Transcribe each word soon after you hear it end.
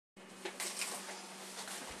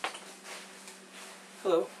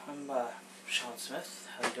Hello, I'm Shawn Smith.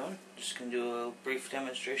 How you doing? Just going to do a brief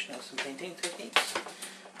demonstration of some painting techniques.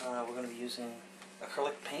 We're going to be using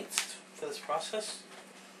acrylic paints for this process.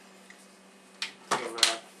 They're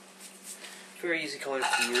very easy colors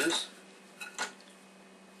to use.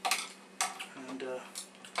 And I'm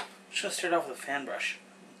just going to start off with a fan brush.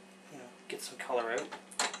 Get some color out.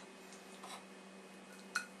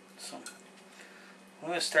 So I'm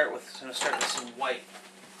going to start with some white.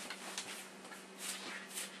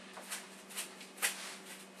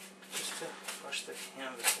 Brush the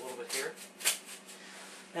canvas a little bit here.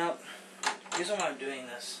 Now, the reason why I'm doing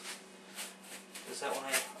this is that when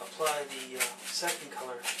I apply the second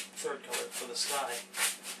color, third color for the sky,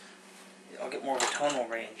 I'll get more of a tonal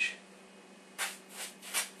range.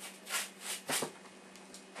 You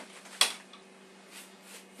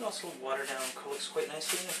can also water down acrylics quite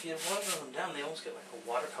nicely, and if you water them down, they almost get like a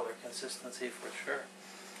watercolor consistency for sure.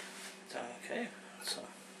 Okay, so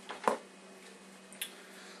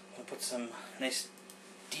I'll put some nice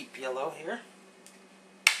deep yellow here.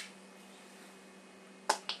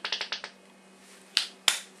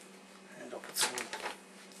 And I'll put some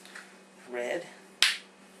red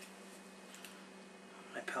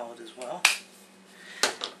on my palette as well.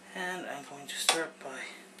 And I'm going to start by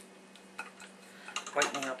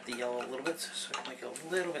whitening up the yellow a little bit so I can make it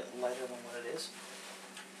a little bit lighter than what it is.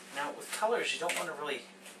 Now with colors, you don't want to really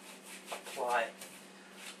apply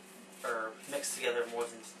or mix together more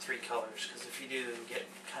than 3 colors, because if you do, you get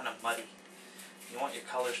kind of muddy. You want your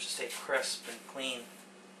colors to stay crisp and clean.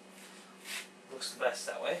 Looks the best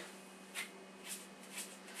that way.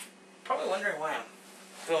 Probably wondering why I'm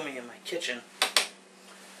filming in my kitchen,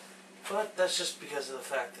 but that's just because of the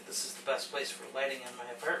fact that this is the best place for lighting in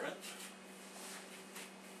my apartment.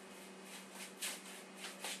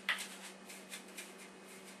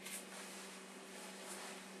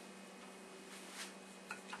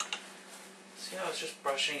 I was just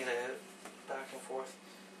brushing it out, back and forth.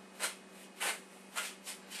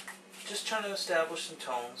 Just trying to establish some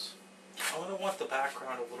tones. I want the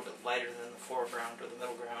background a little bit lighter than the foreground or the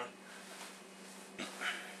middle ground.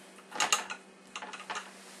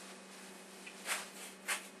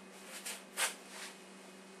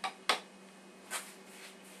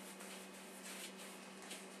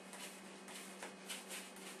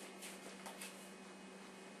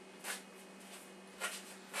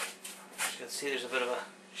 You can see there's a bit of a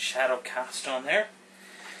shadow cast on there.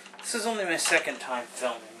 This is only my second time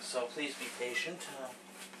filming, so please be patient.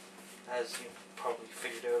 As you probably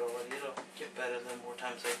figured out already, it'll get better the more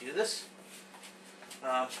times I do this.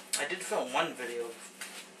 I did film one video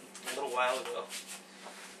a little while ago,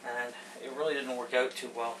 and it really didn't work out too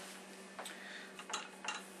well.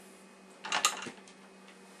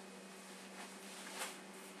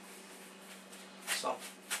 So,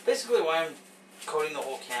 basically why I'm coating the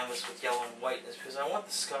whole canvas with yellow and white is because I want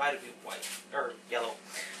the sky to be white, or yellow,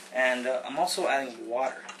 and I'm also adding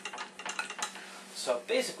water. So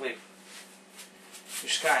basically, your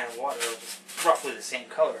sky and water are roughly the same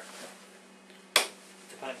color,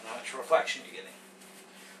 depending on how much reflection you're getting.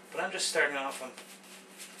 But I'm just starting off on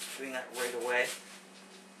doing that right away,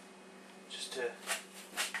 just to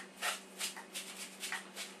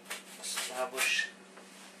establish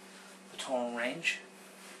the tonal range.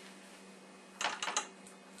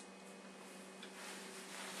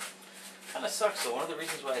 Kind of sucks though. One of the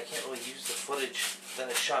reasons why I can't really use the footage that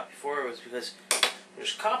I shot before was because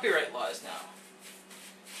there's copyright laws now,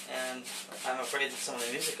 and I'm afraid that some of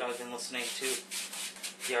the music I've been listening to,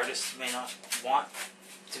 the artists may not want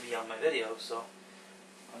to be on my video, so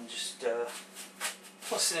I'm just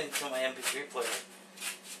listening to my MP3 player.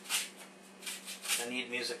 I need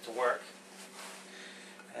music to work,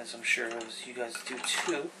 as I'm sure as you guys do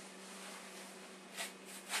too.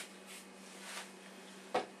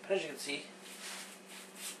 But as you can see,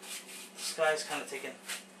 the sky's kind of taking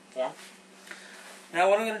form. Now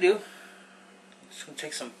what I'm going to do, I'm just going to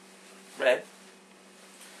take some red,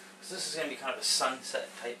 because this is going to be kind of a sunset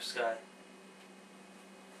type sky.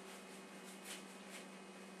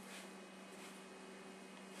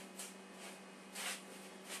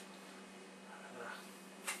 I'm going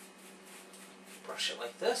to brush it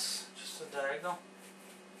like this, just a diagonal.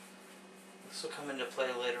 This will come into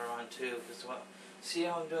play later on too, because see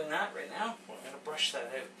how I'm doing that right now? Well, I'm going to brush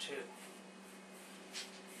that out too.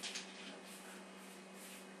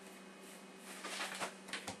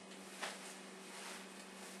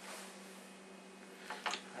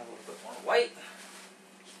 Add a little bit more white.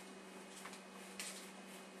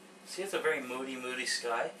 See, it's a very moody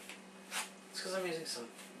sky. It's because I'm using some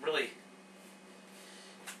really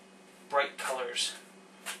bright colors.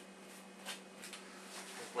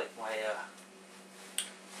 Like my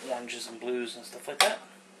oranges and blues and stuff like that.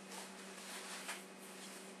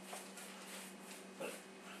 But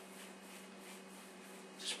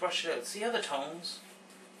just brush it out. See how the tones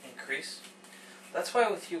increase? That's why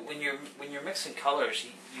with you, when you're mixing colors,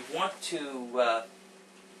 you want to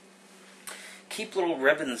keep little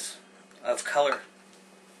ribbons of color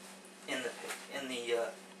in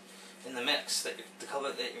the mix, the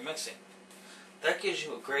color that you're mixing. That gives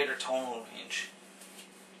you a greater tonal range.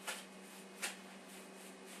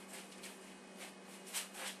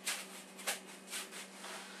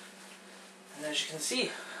 And as you can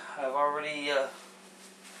see, I've already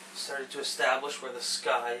started to establish where the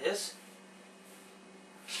sky is.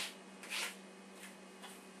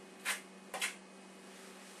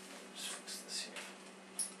 Just fix this here.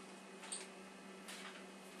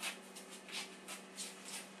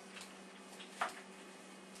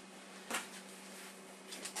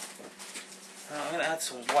 Now I'm going to add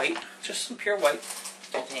some white, just some pure white,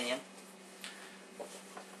 titanium.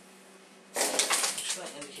 Just going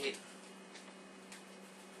to indicate.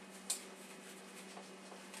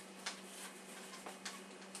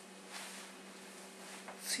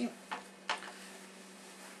 See?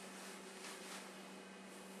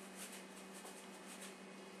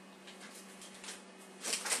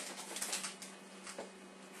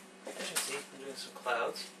 As you can see, I'm doing some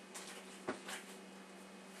clouds.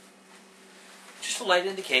 Just a light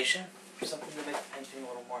indication for something to make the painting a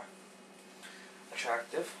little more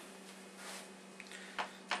attractive.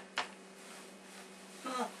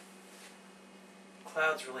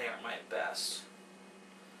 Clouds really aren't my best,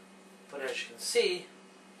 but as you can see,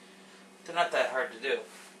 they're not that hard to do.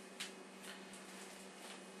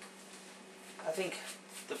 I think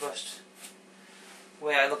the best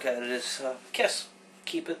way I look at it is KISS.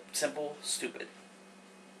 Keep it simple, stupid.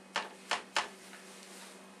 Now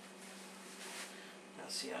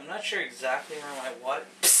see, I'm not sure exactly where my water...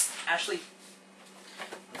 Psst, Ashley!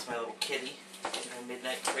 That's my little kitty. Her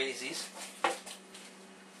midnight crazies.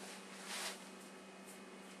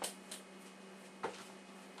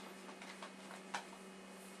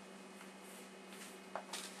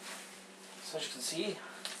 So as you can see,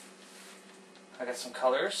 I got some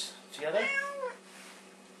colors together.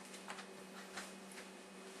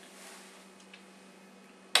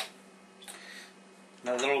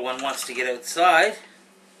 My little one wants to get outside.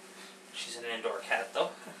 She's an indoor cat though.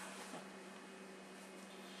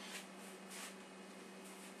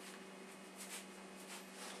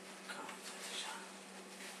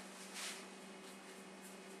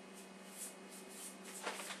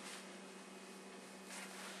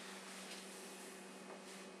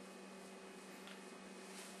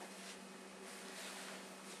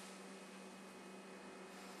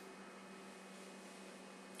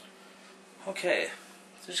 Okay,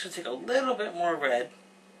 so just going to take a little bit more red,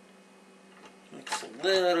 mix a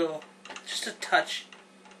little, just a touch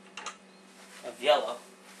of yellow.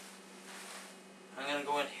 I'm going to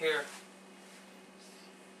go in here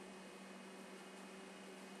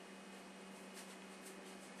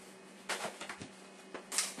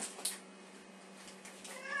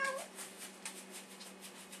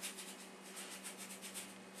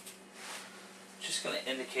just going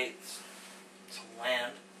to indicate some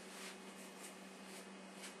land.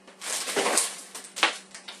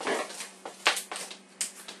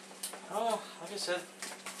 Oh, like I said,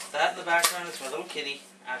 that in the background is my little kitty,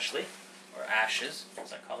 Ashley, or Ashes,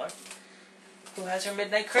 as I call her, who has her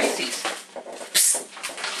midnight crazies. Psst.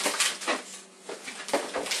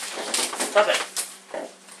 Stop it.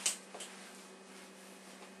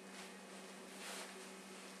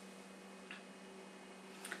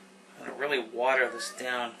 I'm going to really water this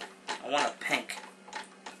down. I want a pink.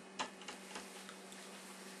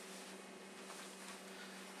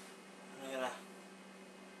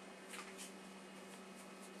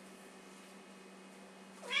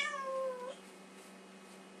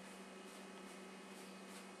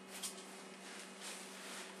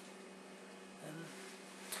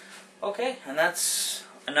 Okay, and that's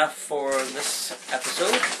enough for this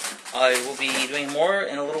episode. I will be doing more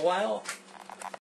in a little while.